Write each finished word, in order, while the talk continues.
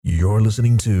You're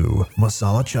listening to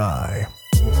Masala Chai.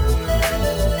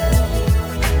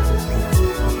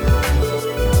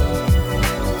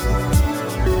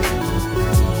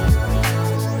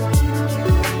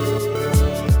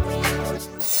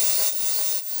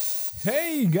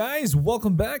 Hey guys,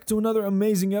 welcome back to another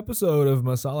amazing episode of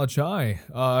Masala Chai.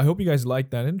 I hope you guys liked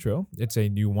that intro. It's a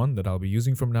new one that I'll be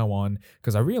using from now on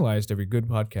because I realized every good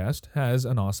podcast has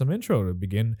an awesome intro to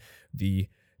begin the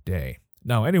day.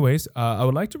 Now, anyways, I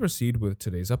would like to proceed with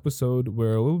today's episode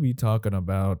where we'll be talking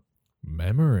about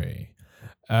memory.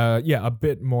 A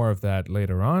bit more of that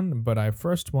later on, but I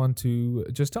first want to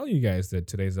just tell you guys that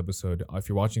today's episode, if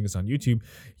you're watching this on YouTube,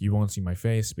 you won't see my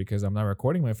face because I'm not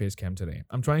recording my face cam today.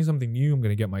 I'm trying something new. I'm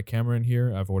going to get my camera in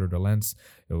here. I've ordered a lens.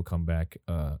 It'll come back.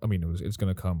 It's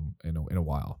going to come in a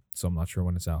while, so I'm not sure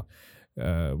when it's out.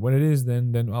 When it is,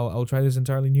 then I'll try this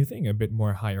entirely new thing, a bit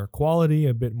more higher quality,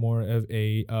 a bit more of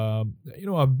a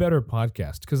better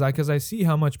podcast, because I see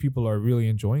how much people are really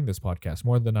enjoying this podcast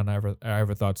more than I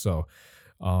ever thought so.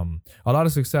 A lot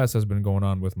of success has been going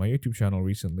on with my YouTube channel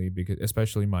recently, because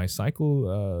especially my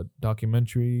cycle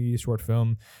documentary short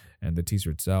film and the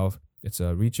teaser itself. It's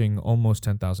reaching almost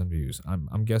 10,000 views.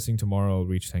 I'm guessing tomorrow I'll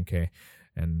reach 10K.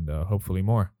 And hopefully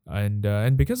more.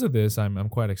 And because of this, I'm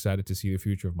quite excited to see the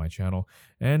future of my channel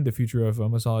and the future of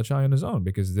Masala Chai on his own,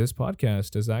 because this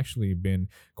podcast has actually been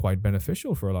quite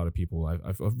beneficial for a lot of people.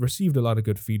 I've received a lot of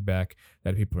good feedback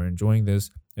that people are enjoying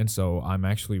this, and so I'm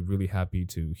actually really happy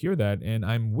to hear that, and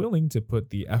I'm willing to put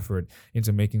the effort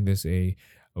into making this a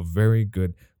very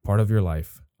good part of your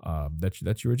life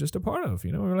that you're just a part of.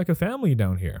 We're like a family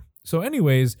down here. So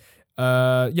anyways,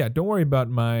 don't worry about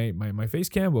my face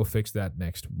cam. We'll fix that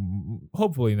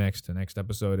hopefully next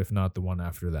episode, if not the one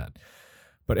after that.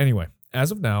 But anyway,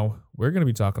 as of now, we're going to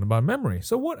be talking about memory.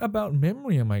 So what about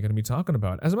memory am I going to be talking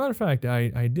about? As a matter of fact,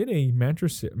 I did a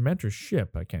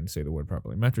mentorship. I can't say the word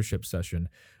properly. Mentorship session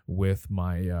with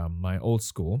my my old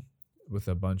school, with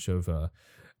a bunch of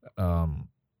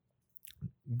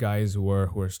guys who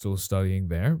are still studying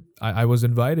there. I was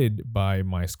invited by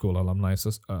my school alumni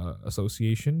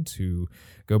association to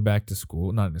go back to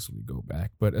school, not necessarily go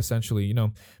back, but essentially,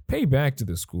 pay back to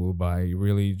the school by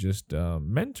really just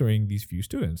mentoring these few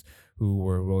students who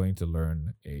were willing to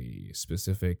learn a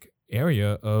specific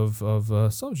area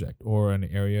of subject or an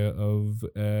area of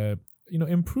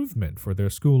improvement for their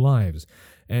school lives.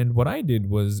 And what I did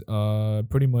was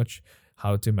pretty much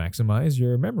how to maximize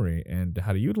your memory and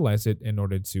how to utilize it in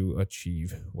order to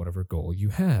achieve whatever goal you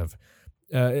have.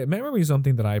 Memory is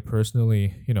something that I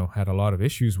personally, had a lot of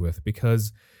issues with,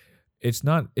 because it's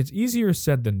easier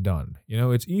said than done.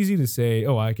 It's easy to say,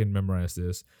 oh, I can memorize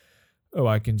this. Oh,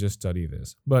 I can just study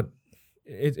this. But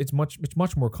it's much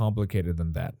more complicated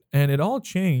than that. And it all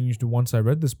changed once I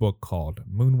read this book called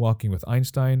Moonwalking with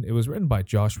Einstein. It was written by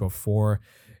Joshua Foer.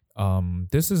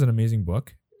 This is an amazing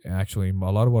book. Actually,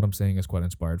 a lot of what I'm saying is quite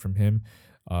inspired from him.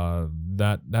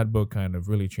 That book kind of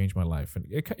really changed my life, and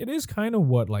it is kind of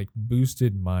what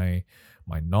boosted my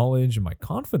knowledge and my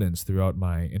confidence throughout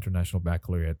my international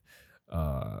baccalaureate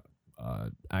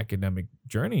academic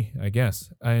journey, I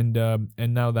guess. And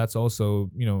now that's also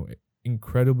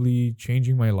incredibly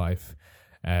changing my life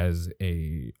as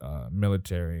a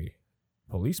military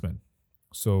policeman.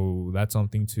 So that's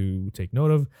something to take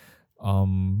note of.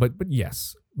 But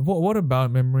yes. What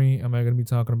about memory am I going to be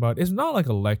talking about? It's not like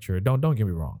a lecture. Don't get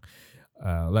me wrong.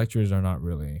 Lectures are not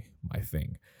really my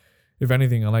thing. If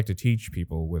anything, I like to teach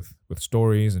people with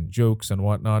stories and jokes and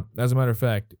whatnot. As a matter of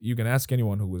fact, you can ask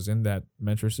anyone who was in that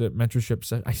mentorship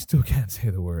session. I still can't say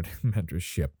the word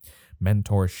mentorship.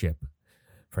 Pronunciate,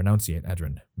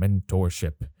 Adrian.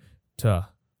 Mentorship.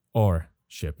 Or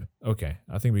ship. Okay,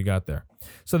 I think we got there.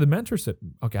 So the mentorship.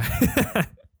 Okay.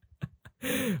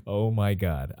 Oh my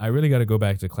God. I really got to go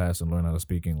back to class and learn how to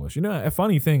speak English. A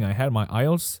funny thing, I had my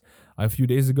IELTS a few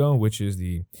days ago, which is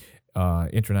the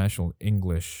International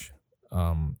English.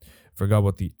 Forgot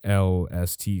what the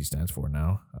LST stands for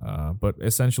now. But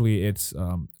essentially it's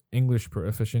English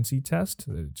proficiency test.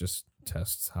 It just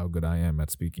tests how good I am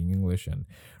at speaking English and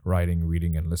writing,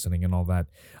 reading, and listening and all that.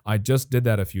 I just did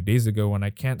that a few days ago, and I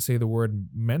can't say the word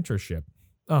mentorship.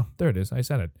 Oh, there it is. I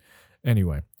said it.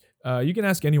 Anyway. You can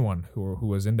ask anyone who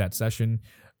was in that session.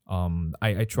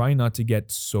 I try not to get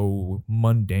so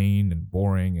mundane and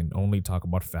boring and only talk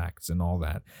about facts and all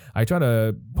that. I try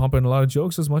to pump in a lot of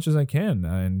jokes as much as I can,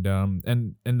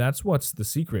 and that's what's the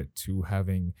secret to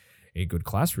having a good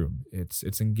classroom.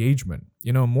 It's engagement.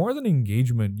 More than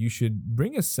engagement, you should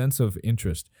bring a sense of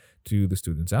interest to the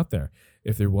students out there.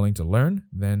 If they're willing to learn,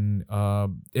 then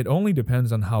it only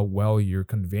depends on how well you're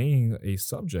conveying a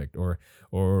subject, or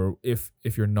if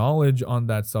your knowledge on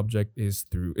that subject is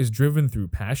driven through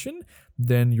passion,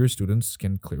 then your students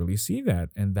can clearly see that,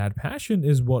 and that passion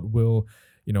is what will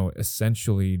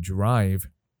essentially drive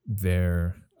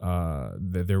their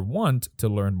want to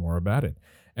learn more about it.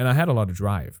 And I had a lot of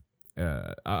drive.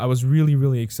 I was really,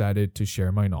 really excited to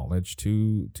share my knowledge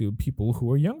to people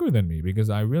who are younger than me, because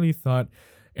I really thought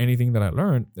anything that I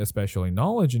learned, especially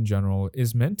knowledge in general,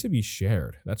 is meant to be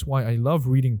shared. That's why I love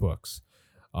reading books.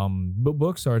 But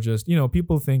books are just,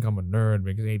 people think I'm a nerd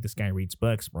because, hey, this guy reads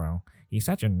books, bro. He's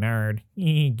such a nerd.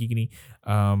 Giggity.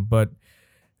 But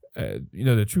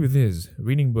the truth is,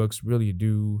 reading books really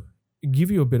do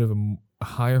give you a bit of a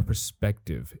higher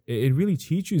perspective. It really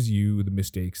teaches you the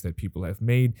mistakes that people have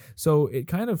made. So it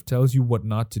kind of tells you what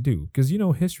not to do, because,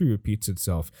 history repeats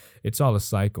itself. It's all a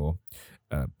cycle,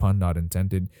 pun not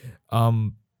intended.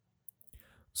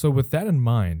 So with that in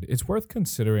mind, it's worth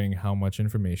considering how much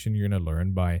information you're going to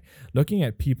learn by looking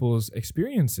at people's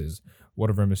experiences.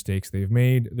 Whatever mistakes they've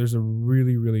made, there's a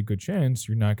really, really good chance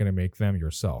you're not going to make them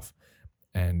yourself.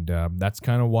 And that's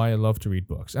kind of why I love to read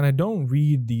books. And I don't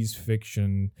read these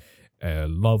fiction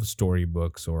love story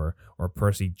books or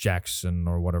Percy Jackson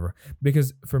or whatever,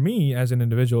 because for me as an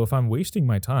individual, if I'm wasting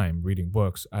my time reading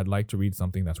books, I'd like to read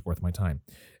something that's worth my time.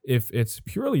 If it's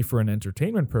purely for an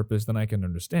entertainment purpose, then I can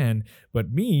understand.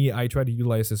 But me, I try to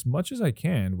utilize as much as I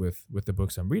can with the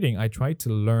books I'm reading. I try to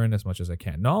learn as much as I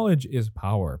can. Knowledge is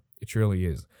power. It surely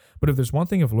is. But if there's one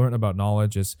thing I've learned about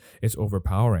knowledge, it's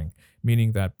overpowering,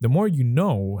 meaning that the more you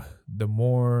know, the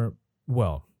more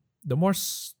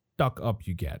stuck up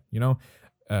you get.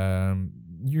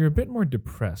 You're a bit more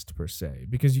depressed per se,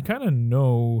 because you kind of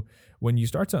know when you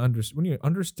start to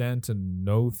understand to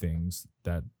know things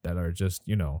that are just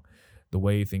the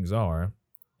way things are.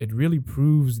 It really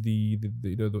proves the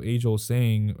age-old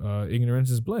saying,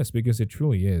 ignorance is bliss, because it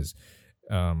truly is.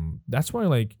 That's why,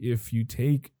 like, if you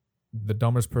take the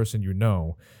dumbest person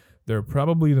they're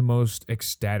probably the most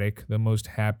ecstatic, the most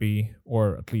happy,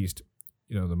 or at least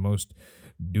the most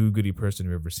do-goody person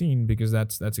you've ever seen, because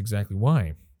that's exactly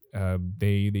why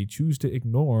they choose to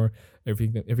ignore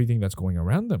everything that's going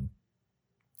around them.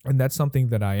 And that's something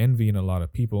that I envy in a lot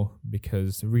of people,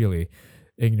 because really,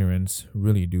 ignorance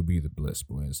really do be the bliss,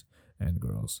 boys and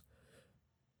girls.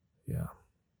 Yeah.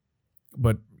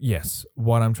 But yes,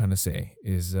 what I'm trying to say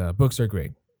is books are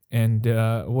great. And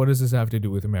what does this have to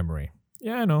do with memory?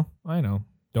 Yeah, I know.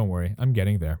 Don't worry. I'm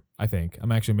getting there, I think.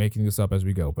 I'm actually making this up as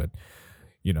we go, but,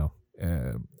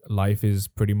 life is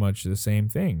pretty much the same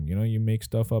thing. You make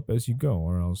stuff up as you go,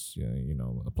 or else,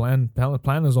 a plan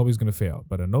is always going to fail,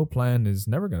 but a no plan is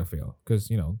never going to fail, because,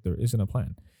 there isn't a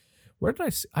plan. Where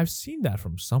did I've seen that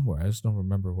from somewhere. I just don't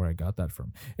remember where I got that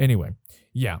from. Anyway,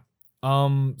 yeah.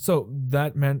 So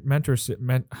that mentorship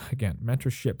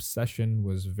session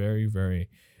was very, very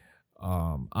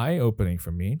eye-opening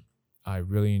for me. I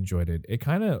really enjoyed it. It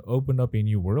kind of opened up a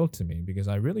new world to me, because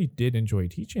I really did enjoy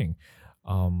teaching.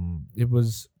 It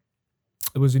was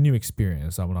a new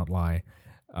experience, I will not lie.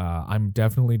 I'm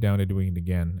definitely down to doing it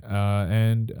again.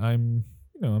 And I'm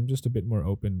just a bit more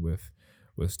open with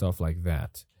stuff like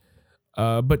that.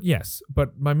 But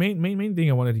my main thing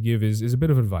I wanted to give is a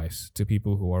bit of advice to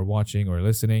people who are watching or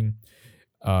listening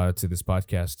to this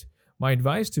podcast. My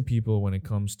advice to people when it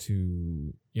comes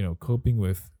to coping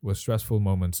with stressful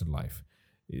moments in life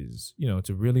is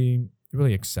to really,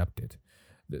 really accept it.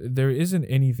 There isn't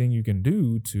anything you can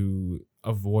do to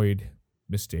avoid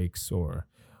mistakes or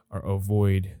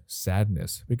avoid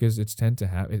sadness, because it's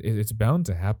bound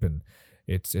to happen.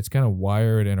 It's kind of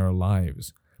wired in our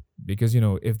lives. Because,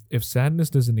 if sadness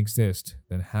doesn't exist,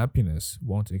 then happiness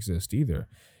won't exist either.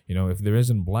 If there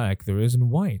isn't black, there isn't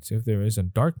white. If there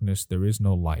isn't darkness, there is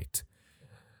no light.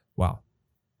 Wow,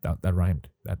 that rhymed.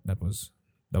 That was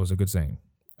a good saying.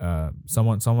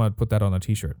 Someone put that on a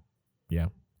t-shirt. Yeah,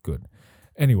 good.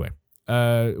 Anyway,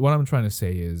 what I'm trying to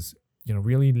say is,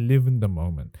 really live in the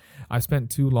moment. I spent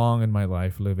too long in my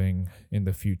life living in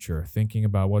the future, thinking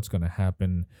about what's going to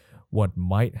happen, what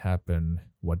might happen,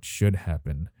 what should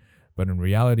happen. But in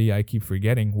reality, I keep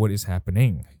forgetting what is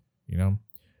happening.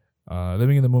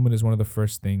 Living in the moment is one of the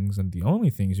first things and the only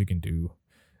things you can do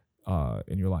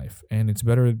in your life. And it's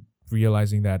better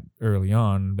realizing that early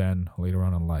on than later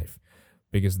on in life,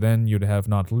 because then you'd have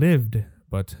not lived,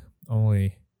 but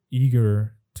only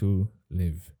eager to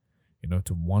live,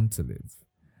 to want to live.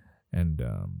 And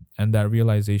that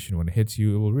realization, when it hits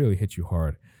you, it will really hit you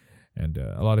hard. And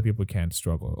a lot of people can't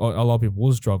struggle. A lot of people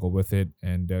will struggle with it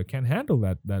and can't handle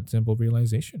that simple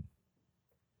realization.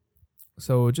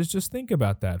 So just think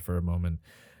about that for a moment.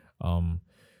 Um,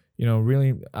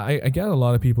 really, I get a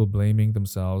lot of people blaming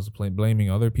themselves,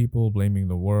 blaming other people, blaming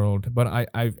the world. But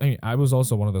I mean, I was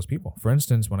also one of those people. For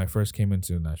instance, when I first came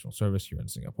into national service here in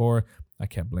Singapore, I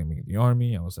kept blaming the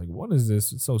army. I was like, what is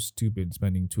this? It's so stupid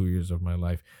spending 2 years of my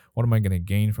life. What am I going to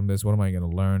gain from this? What am I going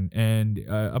to learn? And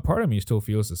a part of me still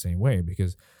feels the same way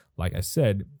because, like I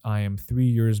said, I am 3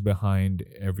 years behind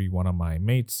every one of my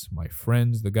mates, my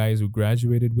friends, the guys who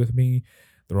graduated with me.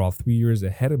 They're all 3 years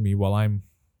ahead of me while I'm,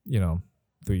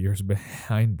 3 years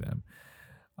behind them.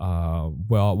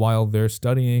 Well, while they're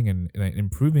studying and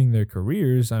improving their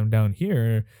careers, I'm down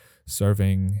here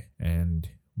serving. And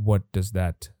what does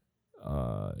that,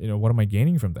 what am I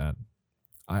gaining from that?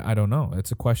 I don't know.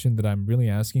 It's a question that I'm really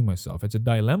asking myself. It's a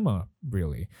dilemma,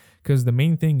 really, because the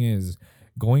main thing is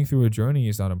going through a journey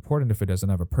is not important if it doesn't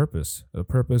have a purpose. The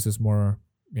purpose is more,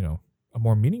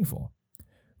 more meaningful.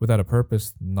 Without a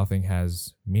purpose, nothing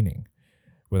has meaning.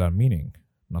 Without meaning,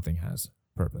 nothing has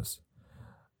purpose.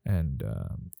 And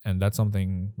that's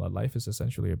something that life is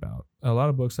essentially about. A lot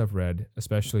of books I've read,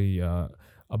 especially a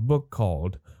book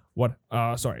called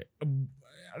I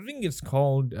think it's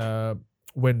called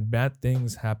When Bad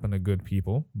Things Happen to Good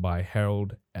People by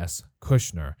Harold S.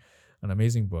 Kushner. An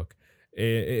amazing book.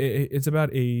 It's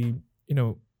about a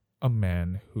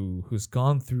man who's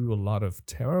gone through a lot of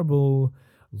terrible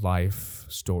life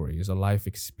stories, life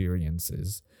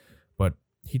experiences, but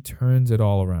he turns it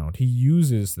all around. He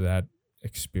uses that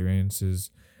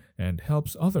experiences and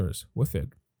helps others with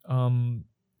it.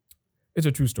 It's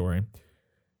a true story.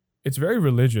 It's very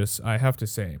religious, I have to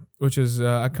say, which is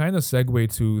a kind of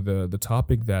segue to the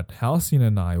topic that Halcyon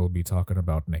and I will be talking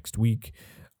about next week,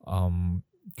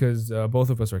 because both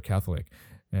of us are Catholic,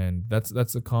 and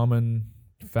that's a common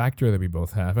factor that we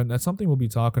both have, and that's something we'll be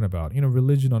talking about.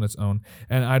 Religion on its own,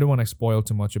 and I don't want to spoil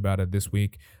too much about it this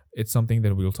week. It's something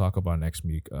that we'll talk about next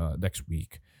week.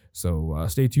 So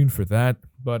stay tuned for that.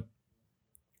 But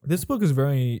this book is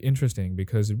very interesting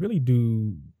because it really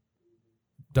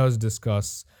does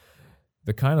discuss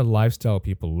the kind of lifestyle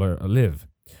people live.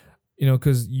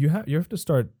 Because you have to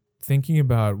start thinking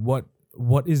about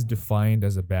what is defined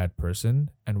as a bad person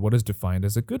and what is defined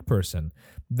as a good person.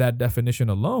 That definition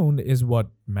alone is what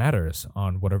matters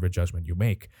on whatever judgment you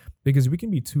make, because we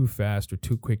can be too fast or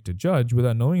too quick to judge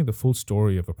without knowing the full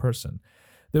story of a person.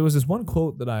 There was this one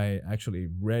quote that I actually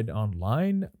read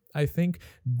online. I think,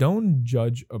 don't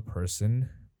judge a person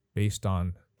based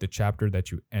on the chapter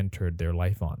that you entered their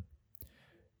life on.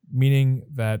 Meaning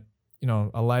that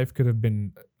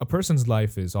a person's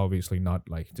life is obviously not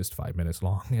like just 5 minutes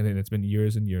long, and it's been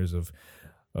years and years of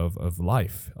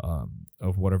life,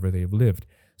 of whatever they've lived.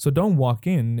 So don't walk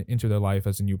into their life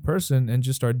as a new person and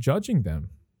just start judging them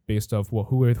based off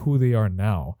who they are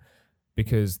now,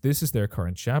 because this is their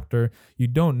current chapter. You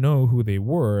don't know who they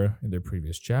were in their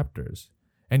previous chapters,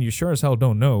 and you sure as hell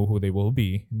don't know who they will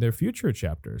be in their future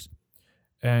chapters.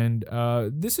 And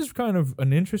this is kind of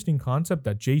an interesting concept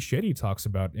that Jay Shetty talks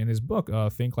about in his book,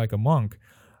 Think Like a Monk.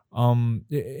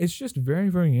 It's just very,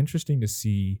 very interesting to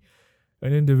see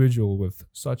an individual with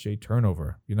such a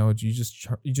turnover. You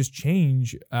just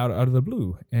change out of the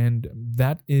blue, and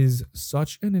that is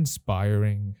such an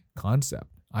inspiring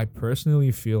concept. I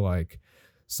personally feel like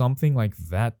something like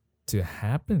that to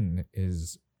happen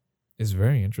is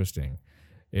very interesting.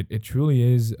 It truly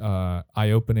is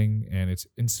eye-opening, and it's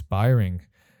inspiring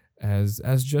as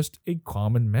just a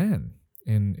common man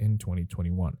in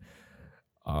 2021.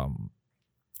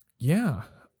 Yeah,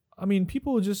 I mean,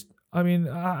 people just, all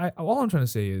I'm trying to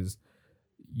say is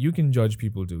you can judge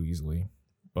people too easily,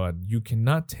 but you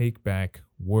cannot take back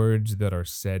words that are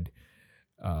said,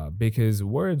 because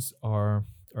words are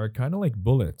kind of like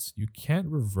bullets. You can't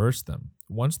reverse them.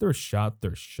 Once they're shot,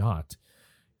 they're shot.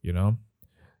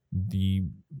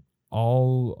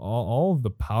 All of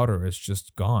the powder is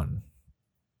just gone.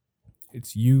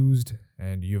 It's used,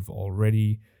 and you've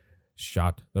already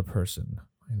shot the person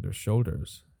in their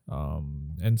shoulders.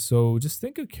 And so just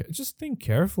think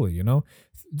carefully.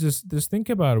 Just think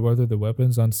about whether the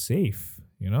weapon's unsafe.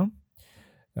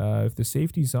 If the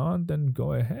safety's on, then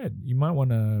go ahead. You might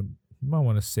want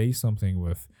to say something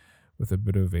with a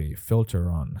bit of a filter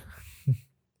on.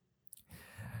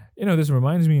 This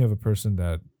reminds me of a person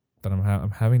that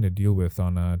I'm having to deal with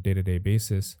on a day-to-day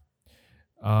basis.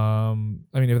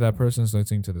 If that person's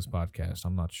listening to this podcast,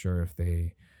 I'm not sure if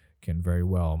they can very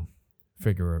well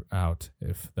figure out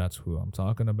if that's who I'm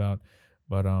talking about.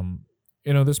 But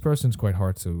this person's quite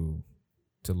hard to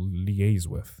liaise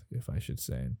with, if I should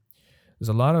say. there's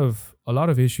a lot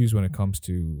of issues when it comes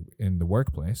to in the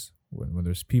workplace when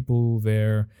there's people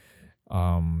there.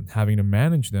 Having to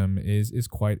manage them is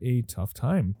quite a tough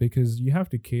time because you have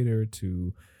to cater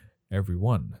to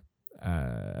everyone.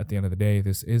 At the end of the day,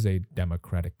 this is a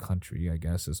democratic country, I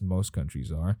guess, as most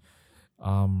countries are.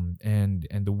 And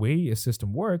the way a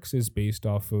system works is based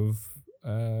off of,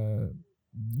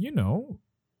 you know,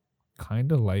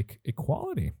 kind of like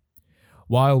equality.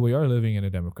 While we are living in a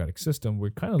democratic system, we're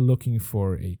kind of looking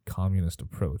for a communist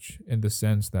approach in the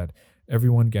sense that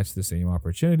everyone gets the same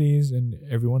opportunities and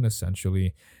everyone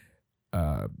essentially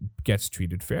gets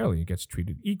treated fairly, gets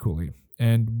treated equally.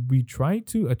 And we try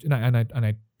to, and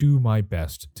I do my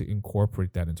best to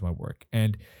incorporate that into my work.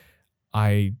 And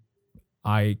I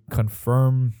I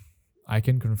confirm, I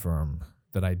can confirm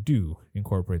that I do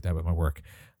incorporate that with my work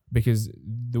because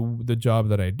the job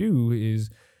that I do is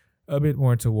a bit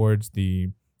more towards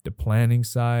the planning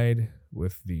side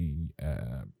with the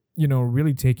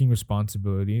really taking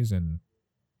responsibilities and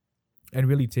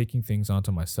really taking things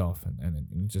onto myself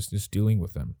and just dealing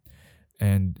with them.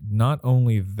 And not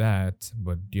only that,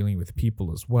 but dealing with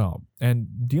people as well. And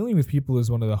dealing with people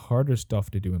is one of the harder stuff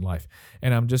to do in life.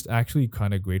 And I'm just actually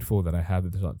kind of grateful that I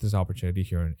have this opportunity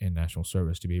here in national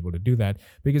service to be able to do that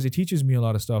because it teaches me a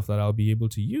lot of stuff that I'll be able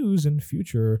to use in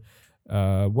future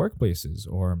workplaces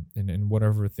or in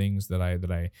whatever things that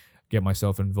I get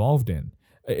myself involved in.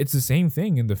 It's the same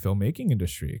thing in the filmmaking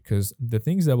industry because the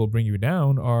things that will bring you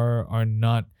down are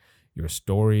not your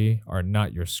story, are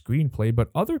not your screenplay, but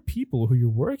other people who you're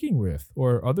working with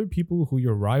or other people who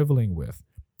you're rivaling with.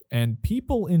 And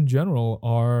people in general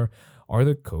are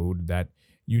the code that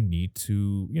you need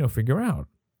to, figure out.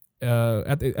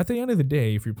 At the end of the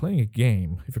day, if you're playing a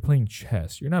game, if you're playing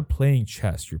chess, you're not playing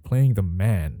chess, you're playing the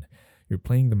man. You're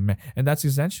playing the man. And that's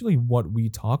essentially what we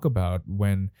talk about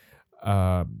when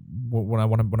I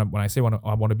want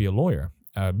to be a lawyer.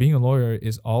 Being a lawyer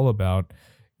is all about,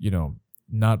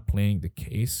 not playing the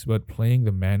case, but playing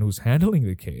the man who's handling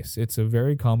the case. It's a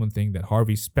very common thing that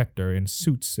Harvey Specter in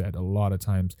Suits said a lot of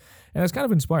times. And it's kind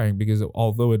of inspiring because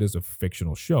although it is a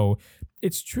fictional show,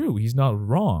 it's true. He's not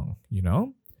wrong,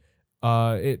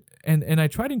 And I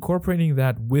tried incorporating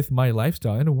that with my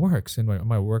lifestyle, and it works in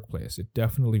my workplace. It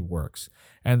definitely works.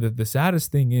 And the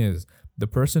saddest thing is the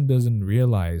person doesn't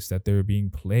realize that they're being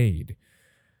played,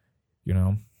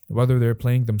 whether they're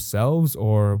playing themselves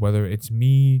or whether it's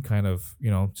me kind of,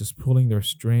 just pulling their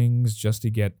strings just to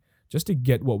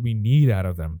get what we need out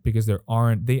of them because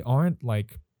they aren't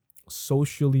like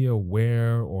socially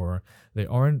aware or they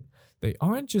aren't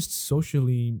just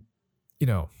socially,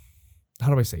 how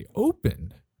do I say,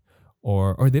 open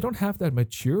or they don't have that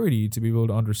maturity to be able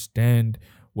to understand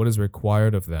what is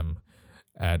required of them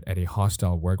at a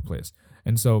hostile workplace.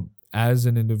 And so as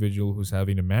an individual who's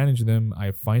having to manage them,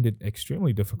 I find it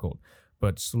extremely difficult.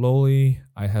 But slowly,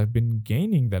 I have been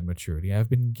gaining that maturity. I've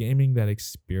been gaining that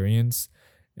experience,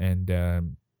 and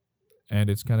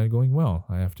it's kind of going well,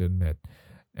 I have to admit.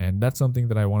 And that's something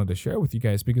that I wanted to share with you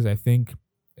guys because I think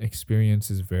experience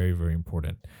is very, very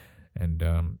important. And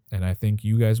I think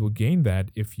you guys will gain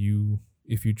that if you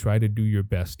try to do your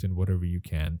best in whatever you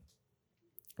can.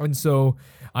 And so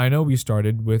I know we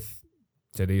started with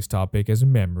today's topic as a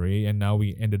memory, and now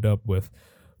we ended up with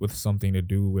something to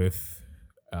do with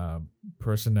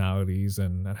personalities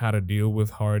and how to deal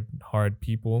with hard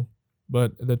people.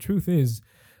 But the truth is,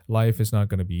 life is not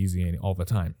going to be easy all the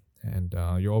time, and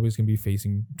you're always going to be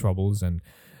facing troubles and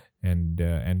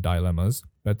dilemmas.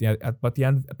 But at the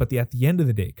end of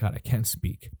the day, God, I can't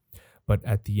speak. But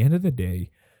at the end of the day,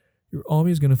 you're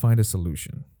always going to find a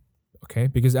solution. Okay,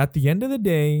 because at the end of the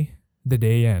day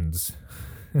ends.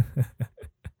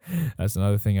 That's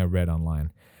another thing I read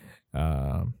online.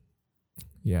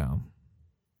 Yeah.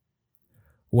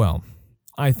 Well,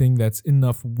 I think that's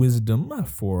enough wisdom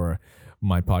for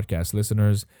my podcast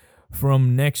listeners.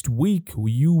 From next week,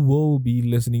 you will be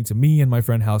listening to me and my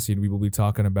friend Halcyon. We will be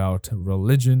talking about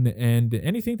religion and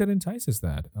anything that entices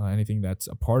that, anything that's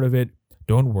a part of it.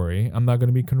 Don't worry, I'm not going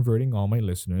to be converting all my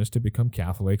listeners to become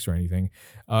Catholics or anything.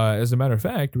 As a matter of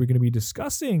fact, we're going to be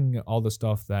discussing all the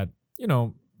stuff that,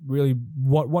 really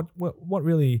what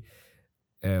really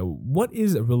what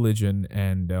is a religion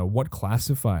and what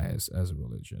classifies as a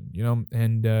religion,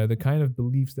 and the kind of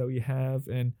beliefs that we have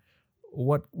and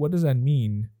what does that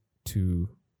mean to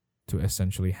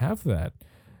essentially have that.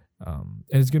 And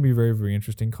it's going to be a very, very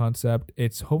interesting concept.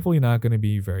 It's hopefully not going to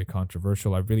be very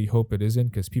controversial. I really hope it isn't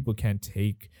because people can't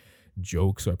take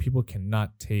jokes or people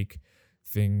cannot take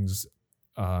things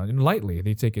lightly.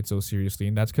 They take it so seriously,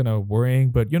 and that's kind of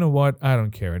worrying. But you know what? I don't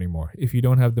care anymore. If you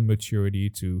don't have the maturity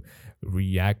to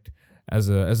react as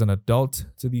an adult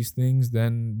to these things,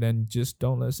 then just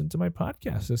don't listen to my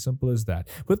podcast. As simple as that.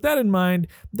 With that in mind,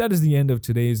 that is the end of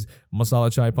today's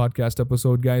Masala Chai podcast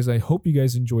episode, guys. I hope you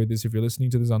guys enjoyed this. If you're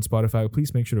listening to this on Spotify,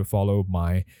 please make sure to follow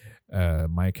my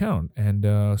account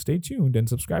and stay tuned and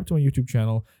subscribe to my YouTube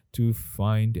channel to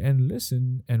find and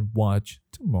listen and watch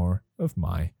to more of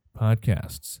my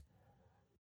podcasts.